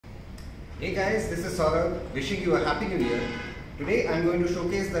Hey guys, this is Saurabh wishing you a happy new year. Today I am going to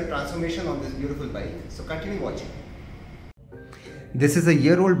showcase the transformation of this beautiful bike, so continue watching. This is a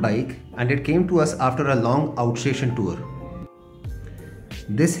year-old bike and it came to us after a long outstation tour.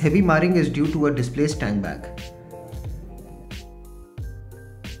 This heavy marring is due to a displaced tank bag.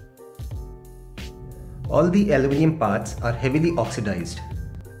 All the aluminium parts are heavily oxidized.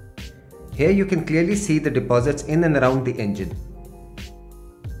 Here you can clearly see the deposits in and around the engine.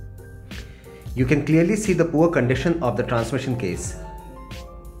 You can clearly see the poor condition of the transmission case.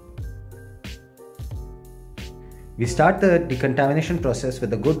 We start the decontamination process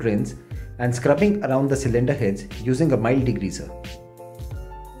with a good rinse and scrubbing around the cylinder heads using a mild degreaser.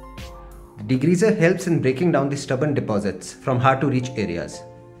 The degreaser helps in breaking down the stubborn deposits from hard to reach areas.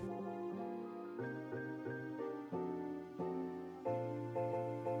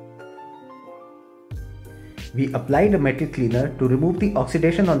 We applied a metal cleaner to remove the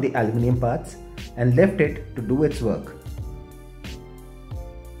oxidation on the aluminium parts and left it to do its work.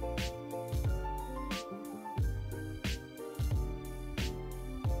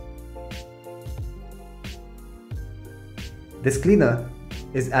 This cleaner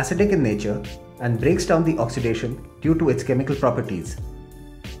is acidic in nature and breaks down the oxidation due to its chemical properties.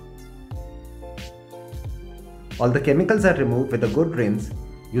 All the chemicals are removed with a good rinse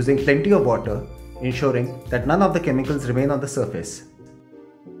using plenty of water, ensuring that none of the chemicals remain on the surface.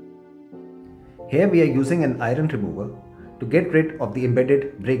 Here we are using an iron remover to get rid of the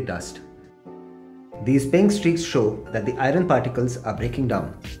embedded brake dust. These pink streaks show that the iron particles are breaking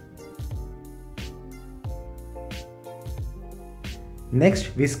down.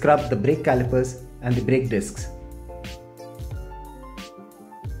 Next, we scrub the brake calipers and the brake discs.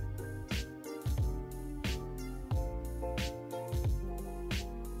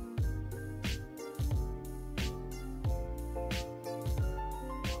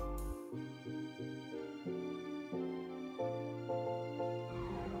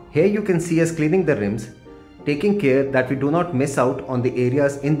 Here you can see us cleaning the rims, taking care that we do not miss out on the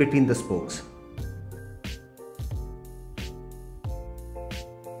areas in between the spokes.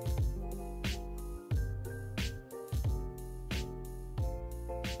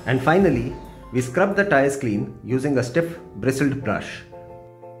 And finally, we scrub the tires clean using a stiff bristled brush.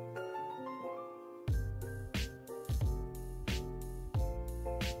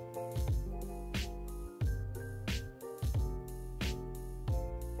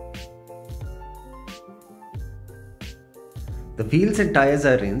 The wheels and tires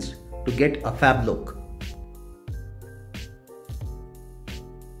are rinsed to get a fab look.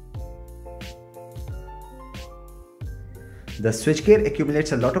 The switchgear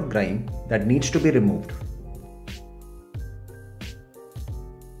accumulates a lot of grime that needs to be removed.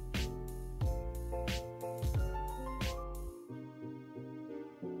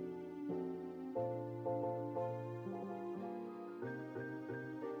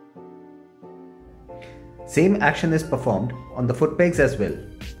 Same action is performed on the foot pegs as well.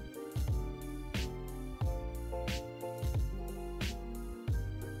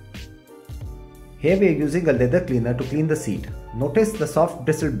 Here we are using a leather cleaner to clean the seat. Notice the soft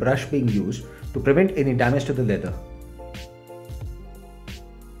bristled brush being used to prevent any damage to the leather.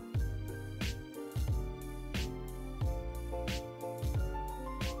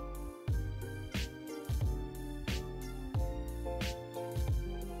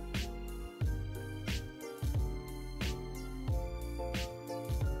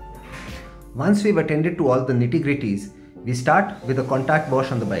 Once we've attended to all the nitty-gritties, we start with a contact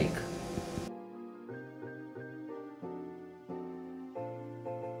wash on the bike.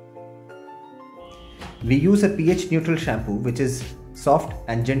 We use a pH neutral shampoo which is soft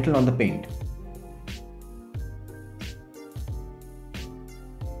and gentle on the paint.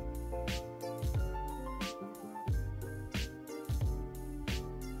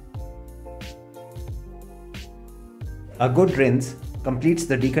 A good rinse completes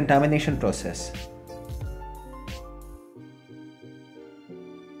the decontamination process.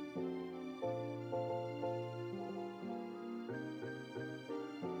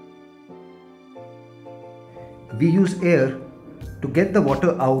 We use air to get the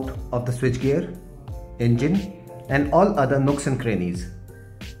water out of the switchgear, engine, and all other nooks and crannies.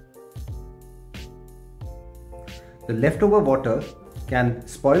 The leftover water can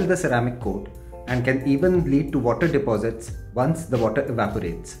spoil the ceramic coat and can even lead to water deposits once the water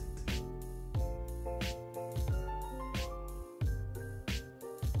evaporates.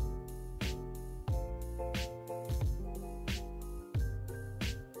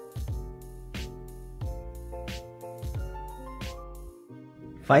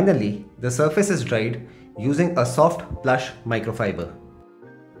 Finally, the surface is dried using a soft plush microfiber.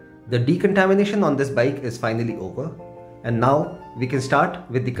 The decontamination on this bike is finally over, and now we can start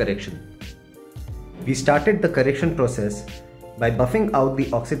with the correction. We started the correction process by buffing out the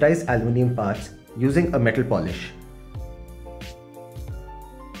oxidized aluminium parts using a metal polish.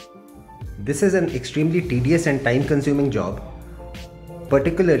 This is an extremely tedious and time-consuming job,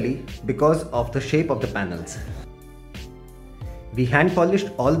 particularly because of the shape of the panels. We hand polished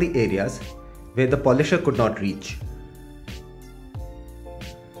all the areas where the polisher could not reach.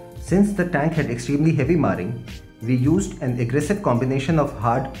 Since the tank had extremely heavy marring, we used an aggressive combination of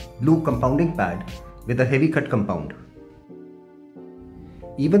hard blue compounding pad with a heavy cut compound.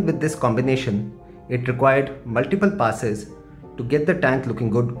 Even with this combination, it required multiple passes to get the tank looking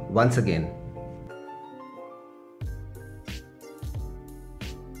good once again.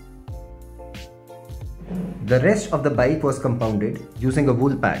 The rest of the bike was compounded using a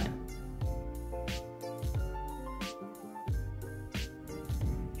wool pad.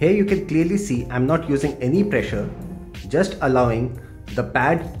 Here you can clearly see I'm not using any pressure, just allowing the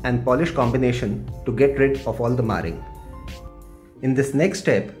pad and polish combination to get rid of all the marring. In this next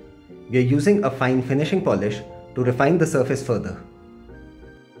step, we are using a fine finishing polish to refine the surface further.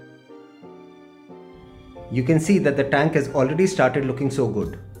 You can see that the tank has already started looking so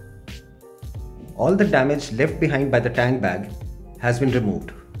good. All the damage left behind by the tank bag has been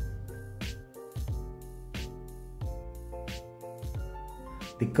removed.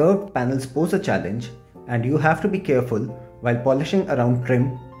 The curved panels pose a challenge, and you have to be careful while polishing around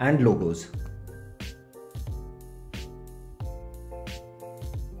trim and logos.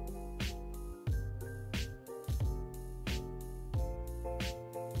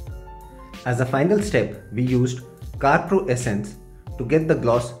 As a final step, we used CRPF Essence to get the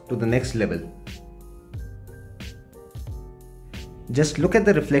gloss to the next level. Just look at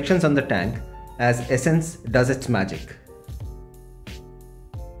the reflections on the tank as Essence does its magic.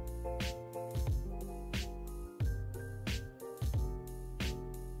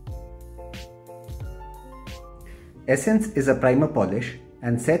 Essence is a primer polish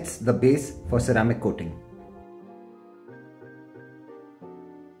and sets the base for ceramic coating.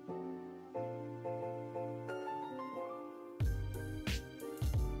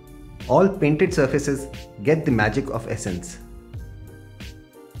 All painted surfaces get the magic of Essence.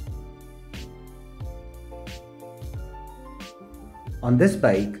 On this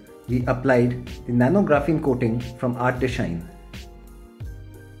bike, we applied the Nano Graphene Coating from ArtDeShine.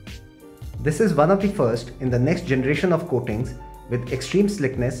 This is one of the first in the next generation of coatings with extreme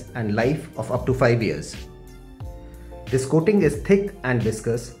slickness and life of up to 5 years. This coating is thick and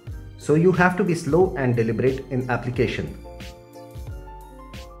viscous, so you have to be slow and deliberate in application.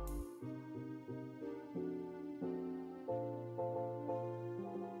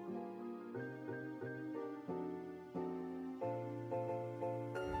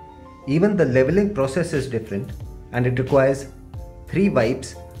 Even the leveling process is different, and it requires 3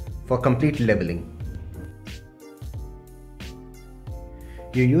 wipes for complete leveling.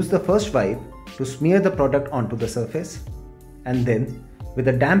 You use the first wipe to smear the product onto the surface, and then with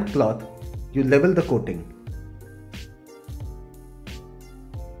a damp cloth you level the coating.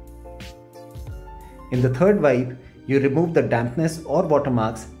 In the third wipe, you remove the dampness or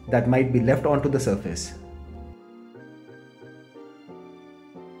watermarks that might be left onto the surface.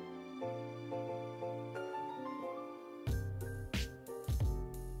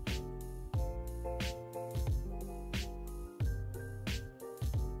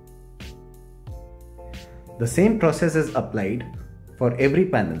 The same process is applied for every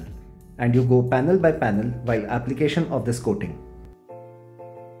panel, and you go panel by panel while application of this coating.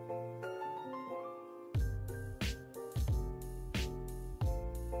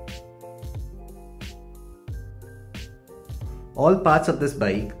 All parts of this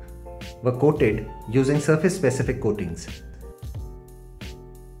bike were coated using surface specific coatings.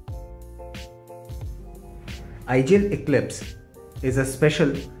 iGel Eclipse is a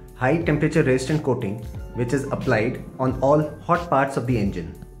special high temperature resistant coating which is applied on all hot parts of the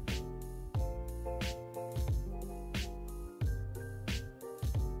engine.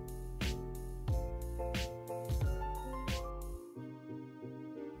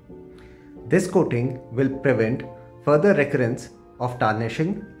 This coating will prevent further recurrence of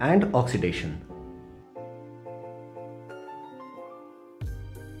tarnishing and oxidation.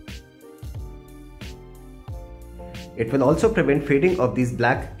 It will also prevent fading of these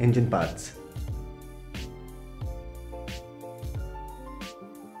black engine parts.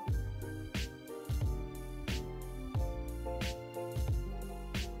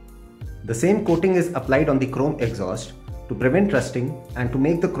 The same coating is applied on the chrome exhaust to prevent rusting and to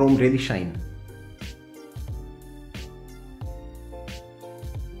make the chrome really shine.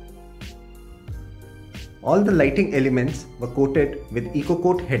 All the lighting elements were coated with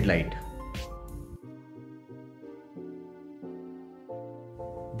ecocoat Headlight.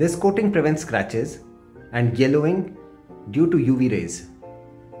 This coating prevents scratches and yellowing due to UV rays.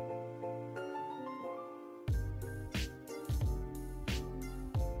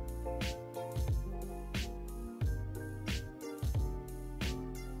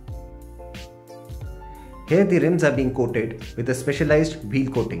 Here the rims are being coated with a specialized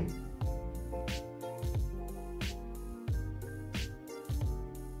wheel coating.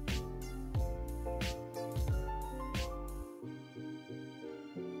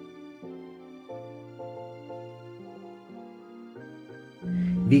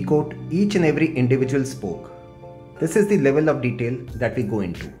 We coat each and every individual spoke. This is the level of detail that we go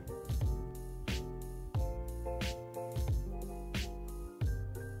into.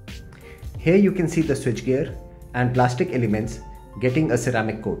 Here you can see the switchgear and plastic elements getting a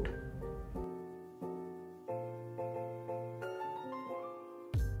ceramic coat.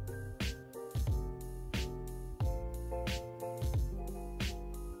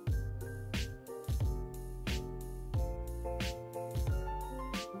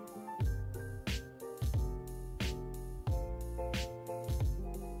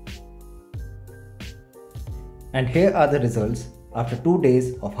 And here are the results after 2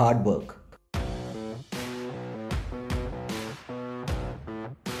 days of hard work.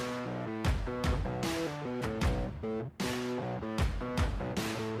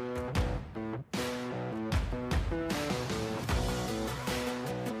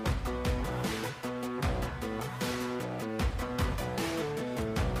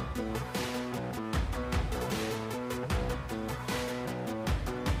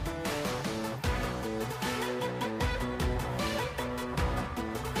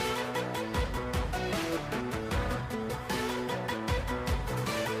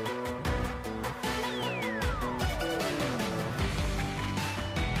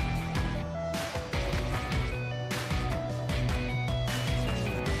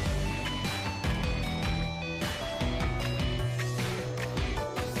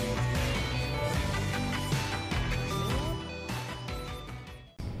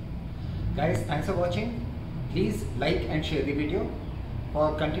 Guys, thanks for watching. Please like and share the video.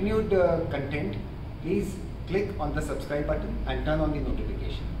 For continued content, please click on the subscribe button and turn on the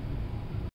notification.